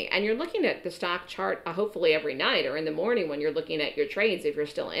may be. And you're looking at the stock chart hopefully every night or in the morning when you're looking at your trades. If you're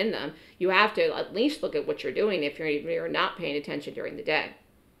still in them, you have to at least look at what you're doing if you're not paying attention during the day.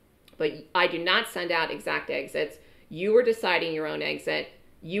 But I do not send out exact exits. You are deciding your own exit.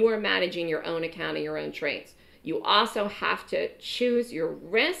 You are managing your own account and your own trades. You also have to choose your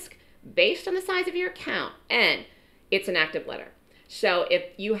risk based on the size of your account, and it's an active letter. So if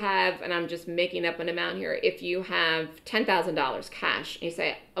you have, and I'm just making up an amount here, if you have $10,000 cash, and you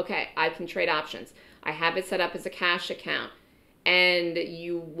say, okay, I can trade options. I have it set up as a cash account, and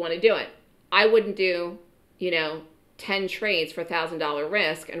you want to do it. I wouldn't do, 10 trades for $1,000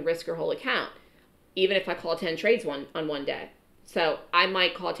 risk and risk your whole account, even if I call 10 trades on one day. So I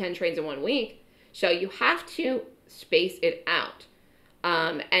might call 10 trades in 1 week. So you have to space it out.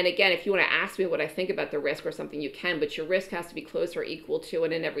 And again, if you want to ask me what I think about the risk or something, you can, but your risk has to be close or equal to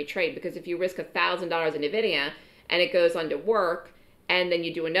it in every trade. Because if you risk $1,000 in NVIDIA and it goes on to work, and then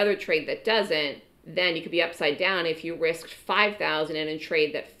you do another trade that doesn't, then you could be upside down if you risked $5,000 in a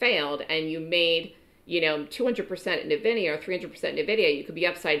trade that failed and you made, 200% in NVIDIA or 300% in NVIDIA. You could be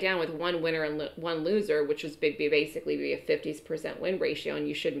upside down with one winner and one loser, which would basically be a 50% win ratio, and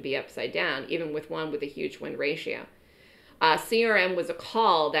you shouldn't be upside down, even with one with a huge win ratio. CRM was a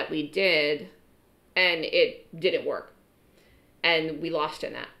call that we did, and it didn't work, and we lost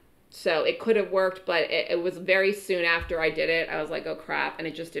in that. So it could have worked, but it was very soon after I did it. I was like, oh crap, and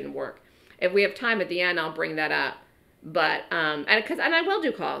it just didn't work. If we have time at the end, I'll bring that up. But and I will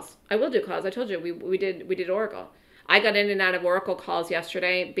do calls. I told you we did Oracle. I got in and out of Oracle calls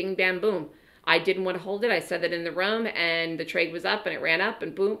yesterday. Bing, bam, boom. I didn't want to hold it. I said that in the room, and the trade was up, and it ran up,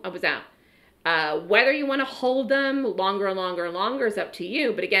 and boom, I was out. Whether you want to hold them longer and longer and longer is up to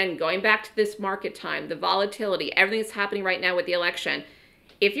you. But again, going back to this market time, the volatility, everything that's happening right now with the election,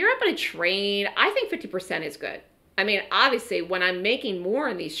 if you're up in a trade, I think 50% is good. I mean, obviously, when I'm making more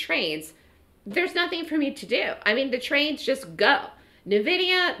in these trades, there's nothing for me to do. I mean, the trades just go.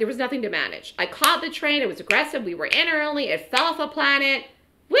 NVIDIA, there was nothing to manage. I caught the trade. It was aggressive. We were in early. It fell off a planet.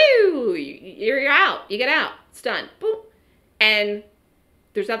 Woo! You're out. You get out. It's done. Boom. And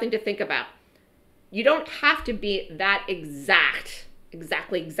there's nothing to think about. You don't have to be that exactly,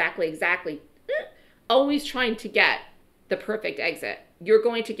 always trying to get the perfect exit. You're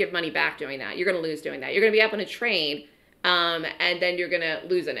going to give money back doing that. You're going to lose doing that. You're going to be up in a trade, and then you're going to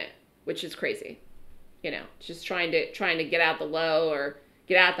lose in it, which is crazy. Just trying to get out the low or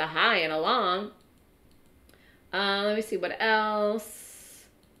get out the high and along. Let me see what else.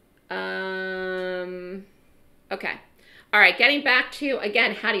 Okay. All right, getting back to,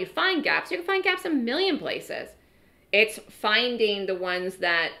 again, how do you find gaps? You can find gaps in a million places. It's finding the ones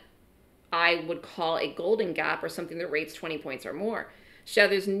that I would call a golden gap or something that rates 20 points or more. So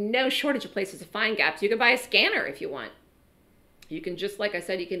there's no shortage of places to find gaps. You can buy a scanner if you want. You can, just like I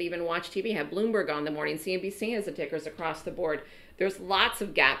said, you can even watch TV, have Bloomberg on the morning, CNBC has the tickers across the board. There's lots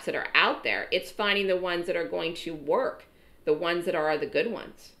of gaps that are out there. It's finding the ones that are going to work, the ones that are the good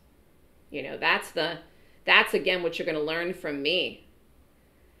ones. That's again what you're going to learn from me.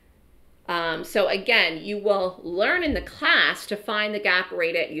 So again, you will learn in the class to find the gap,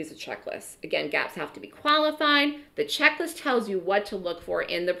 rate it, use a checklist. Again, gaps have to be qualified. The checklist tells you what to look for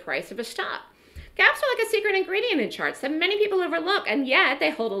in the price of a stock. Gaps are like a secret ingredient in charts that many people overlook, and yet they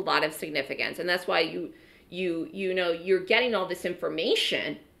hold a lot of significance. And that's why you're getting all this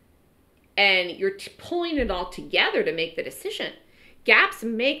information and you're pulling it all together to make the decision. Gaps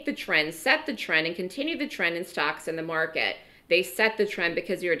make the trend, set the trend, and continue the trend in stocks in the market. They set the trend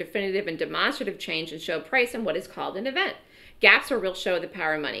because you're a definitive and demonstrative change and show price in what is called an event. Gaps are a real show of the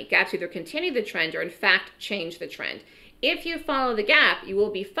power of money. Gaps either continue the trend or in fact change the trend. If you follow the gap, you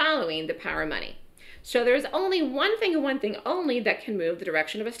will be following the power of money. So there's only one thing and one thing only that can move the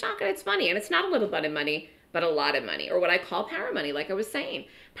direction of a stock, and it's money. And it's not a little bit of money, but a lot of money, or what I call power money, like I was saying.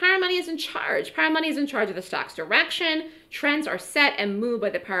 Power money is in charge. Power money is in charge of the stock's direction. Trends are set and moved by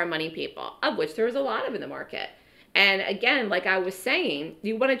the power money people, of which there is a lot of in the market. And again, like I was saying,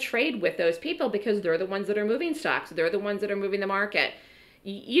 you want to trade with those people because they're the ones that are moving stocks. They're the ones that are moving the market.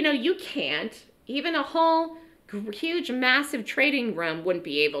 You can't. Even a whole huge, massive trading room wouldn't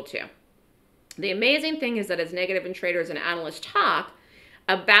be able to. The amazing thing is that as negative and traders and analysts talk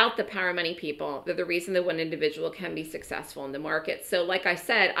about the power money people, they're the reason that one individual can be successful in the market. So like I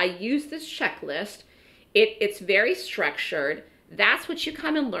said, I use this checklist. It's very structured. That's what you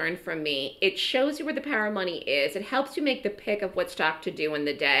come and learn from me. It shows you where the power money is. It helps you make the pick of what stock to do in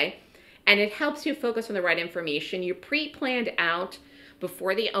the day. And it helps you focus on the right information. You pre-planned out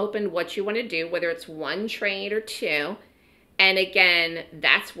before the open what you want to do, whether it's one trade or two. And again,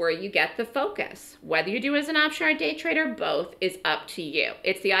 that's where you get the focus. Whether you do it as an option or a day trader, both is up to you.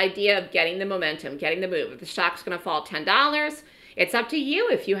 It's the idea of getting the momentum, getting the move. If the stock's going to fall $10, it's up to you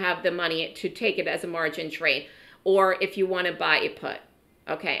if you have the money to take it as a margin trade or if you want to buy a put.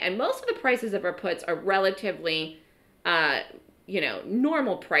 Okay, and most of the prices of our puts are relatively,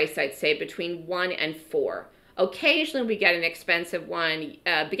 normal price, I'd say, between 1 and 4. Occasionally we get an expensive one.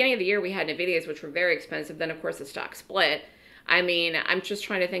 Beginning of the year we had NVIDIAs, which were very expensive. Then, of course, the stock split. I mean, I'm just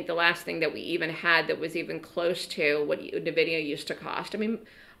trying to think the last thing that we even had that was even close to what NVIDIA used to cost. I mean,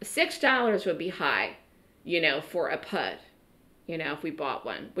 $6 would be high, for a put, if we bought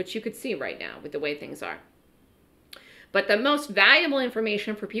one, which you could see right now with the way things are. But the most valuable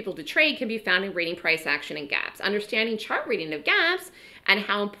information for people to trade can be found in reading price action and gaps. Understanding chart reading of gaps and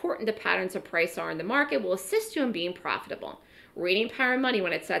how important the patterns of price are in the market will assist you in being profitable. Reading Power Money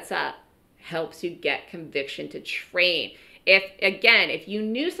when it sets up helps you get conviction to trade. If you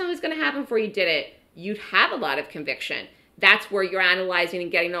knew something was going to happen before you did it, you'd have a lot of conviction. That's where you're analyzing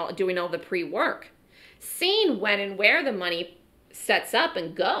and doing all the pre-work. Seeing when and where the money sets up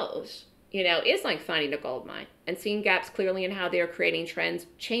and goes, is like finding a gold mine. And seeing gaps clearly in how they are creating trends,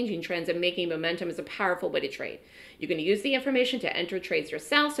 changing trends, and making momentum is a powerful way to trade. You can use the information to enter trades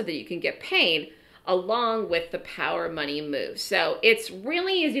yourself so that you can get paid along with the power money moves. So it's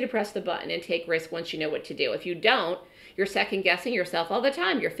really easy to press the button and take risk once you know what to do. If you don't, you're second guessing yourself all the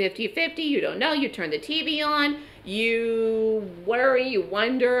time. You're 50-50, you don't know, you turn the TV on, you worry, you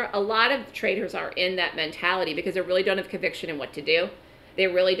wonder. A lot of traders are in that mentality because they really don't have conviction in what to do. They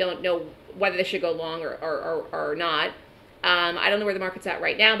really don't know whether they should go long or not. I don't know where the market's at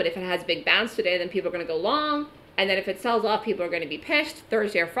right now, but if it has a big bounce today, then people are going to go long. And then if it sells off, people are going to be pissed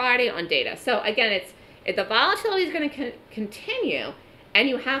Thursday or Friday on data. So again, the volatility is going to continue, and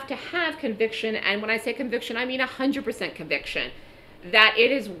you have to have conviction. And when I say conviction, I mean 100% conviction that it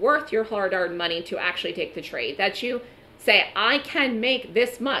is worth your hard-earned money to actually take the trade. That you say, I can make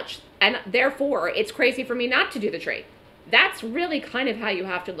this much, and therefore it's crazy for me not to do the trade. That's really kind of how you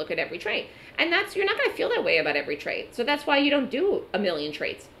have to look at every trade. And you're not going to feel that way about every trade. So that's why you don't do a million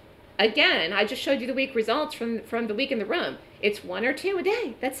trades. Again, I just showed you the week results from the week in the room. It's 1 or 2 a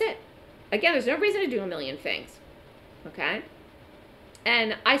day. That's it. Again, there's no reason to do a million things. Okay?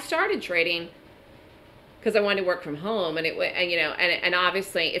 And I started trading because I wanted to work from home, and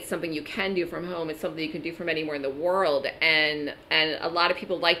obviously it's something you can do from home. It's something you can do from anywhere in the world. And a lot of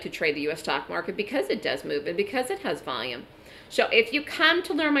people like to trade the U.S. stock market because it does move and because it has volume. So if you come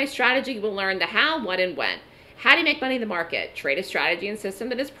to learn my strategy, you will learn the how, what, and when. How do you make money in the market? Trade a strategy and system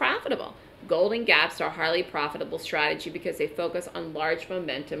that is profitable. Golden gaps are a highly profitable strategy because they focus on large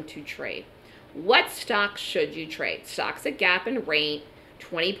momentum to trade. What stocks should you trade? Stocks that gap and rate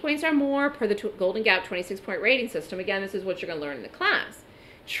 20 points or more per the Golden Gap 26-point rating system. Again, this is what you're going to learn in the class.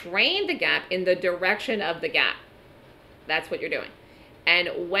 Trade the gap in the direction of the gap. That's what you're doing.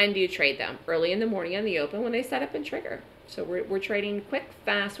 And when do you trade them? Early in the morning on the open when they set up and trigger. So we're trading quick,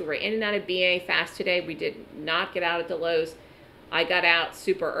 fast. We were in and out of BA fast today. We did not get out at the lows. I got out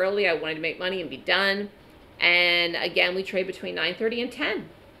super early. I wanted to make money and be done. And again, we trade between 9:30 and 10.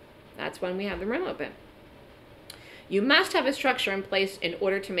 That's when we have the room open. You must have a structure in place in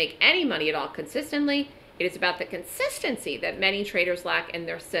order to make any money at all consistently. It is about the consistency that many traders lack in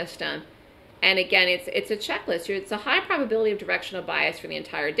their system. And again, it's a checklist. It's a high probability of directional bias for the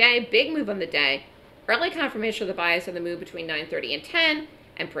entire day, big move on the day, early confirmation of the bias of the move between 9:30 and 10,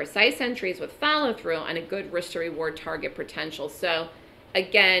 and precise entries with follow-through and a good risk to reward target potential. So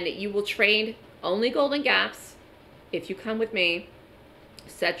again, you will trade only golden gaps if you come with me.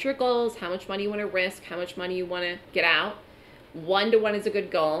 Set your goals, how much money you want to risk, how much money you want to get out. 1-to-1 is a good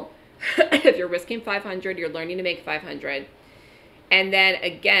goal. If you're risking 500, you're learning to make 500. And then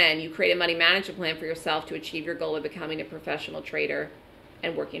again, you create a money management plan for yourself to achieve your goal of becoming a professional trader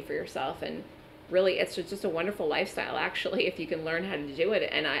and working for yourself. And really, it's just a wonderful lifestyle, actually, if you can learn how to do it.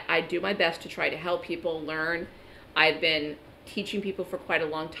 And I do my best to try to help people learn. I've been teaching people for quite a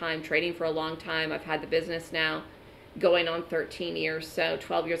long time, trading for a long time. I've had the business now going on 13 years, so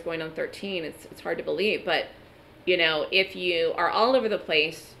 12 years going on 13. It's hard to believe, but if you are all over the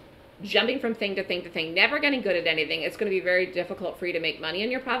place, jumping from thing to thing to thing, never getting good at anything, it's going to be very difficult for you to make money,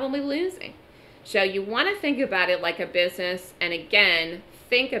 and you're probably losing. So you want to think about it like a business, and again,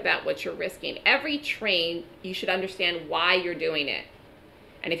 think about what you're risking. Every trade, you should understand why you're doing it.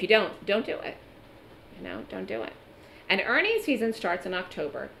 And if you don't do it. Don't do it. And earnings season starts in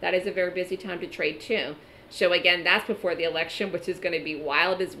October. That is a very busy time to trade too. So again, that's before the election, which is going to be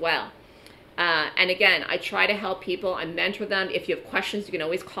wild as well. And again, I try to help people. I mentor them. If you have questions, you can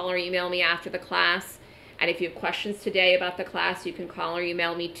always call or email me after the class. And if you have questions today about the class, you can call or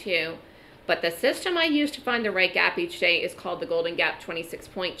email me too. But the system I use to find the right gap each day is called the Golden Gap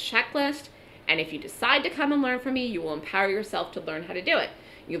 26-point checklist. And if you decide to come and learn from me, you will empower yourself to learn how to do it.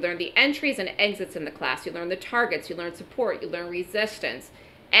 You learn the entries and exits in the class. You learn the targets. You learn support. You learn resistance.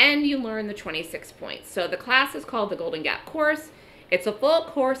 And you learn the 26 points. So the class is called the Golden Gap course. It's a full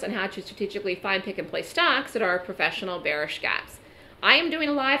course on how to strategically find, pick, and play stocks that are professional bearish gaps. I am doing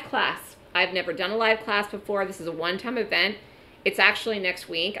a live class. I've never done a live class before. This is a one-time event. It's actually next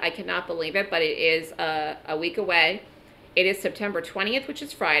week. I cannot believe it, but it is a week away. It is September 20th, which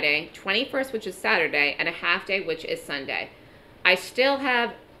is Friday, 21st, which is Saturday, and a half day, which is Sunday. I still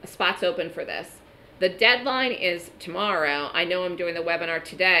have spots open for this. The deadline is tomorrow. I know I'm doing the webinar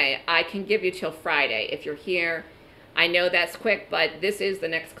today. I can give you till Friday if you're here. I know that's quick, but this is the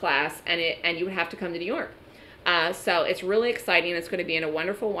next class, and you would have to come to New York. So it's really exciting. It's going to be in a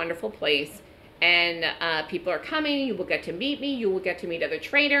wonderful, wonderful place. And people are coming. You will get to meet me. You will get to meet other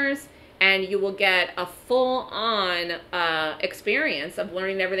traders. And you will get a full-on experience of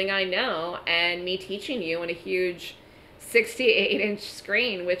learning everything I know and me teaching you in a huge 68-inch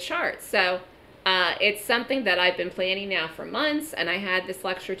screen with charts. So it's something that I've been planning now for months, and I had this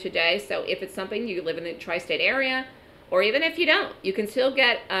lecture today. So if it's something you live in the tri-state area, or even if you don't, you can still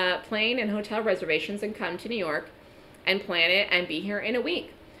get plane and hotel reservations and come to New York and plan it and be here in a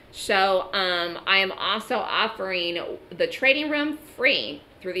week. So I am also offering the trading room free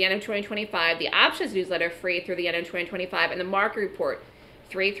through the end of 2025, the options newsletter free through the end of 2025, and the market report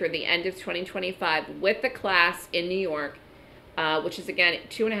free through the end of 2025 with the class in New York, which is, again,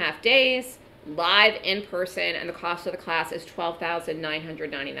 2.5 days, live in person, and the cost of the class is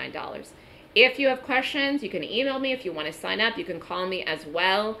 $12,999. If you have questions, you can email me. If you want to sign up, you can call me as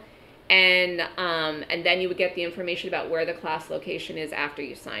well. And then you would get the information about where the class location is after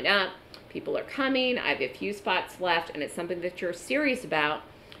you sign up. People are coming. I have a few spots left, and it's something that you're serious about.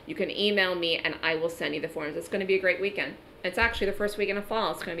 You can email me, and I will send you the forms. It's going to be a great weekend. It's actually the first weekend of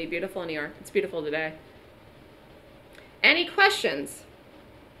fall. It's going to be beautiful in New York. It's beautiful today. Any questions?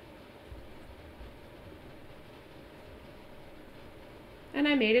 And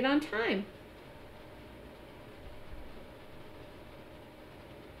I made it on time.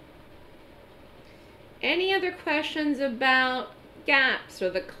 Any other questions about gaps or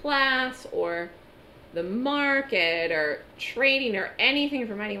the class or the market or trading or anything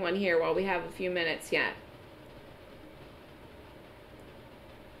from anyone here while we have a few minutes yet?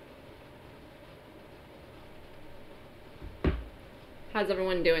 How's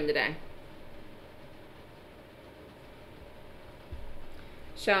everyone doing today?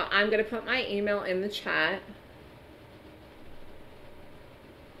 So I'm going to put my email in the chat.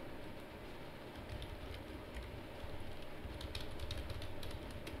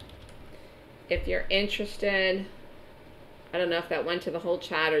 If you're interested, I don't know if that went to the whole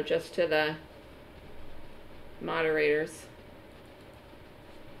chat or just to the moderators.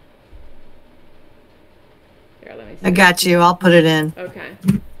 Here, let me see. I got you. I'll put it in. Okay.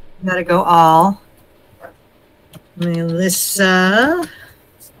 Gotta go all. Melissa.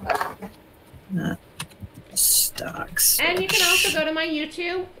 Stocks. And you can also go to my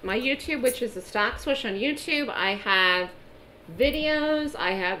YouTube, which is the Stock Swoosh on YouTube. I have videos.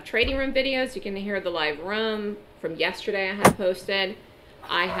 I have trading room videos. You can hear the live room from yesterday I had posted.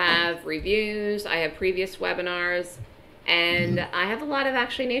 I have reviews. I have previous webinars. And I have a lot of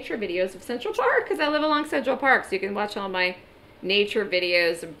actually nature videos of Central Park because I live along Central Park. So you can watch all my nature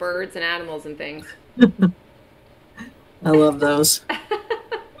videos of birds and animals and things. I love those.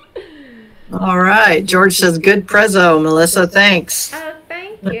 All right. George says, good prezzo, Melissa. Thanks. Oh,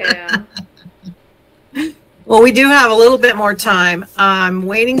 thank you. Well, we do have a little bit more time. I'm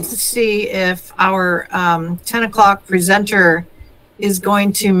waiting to see if our 10 o'clock presenter is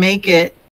going to make it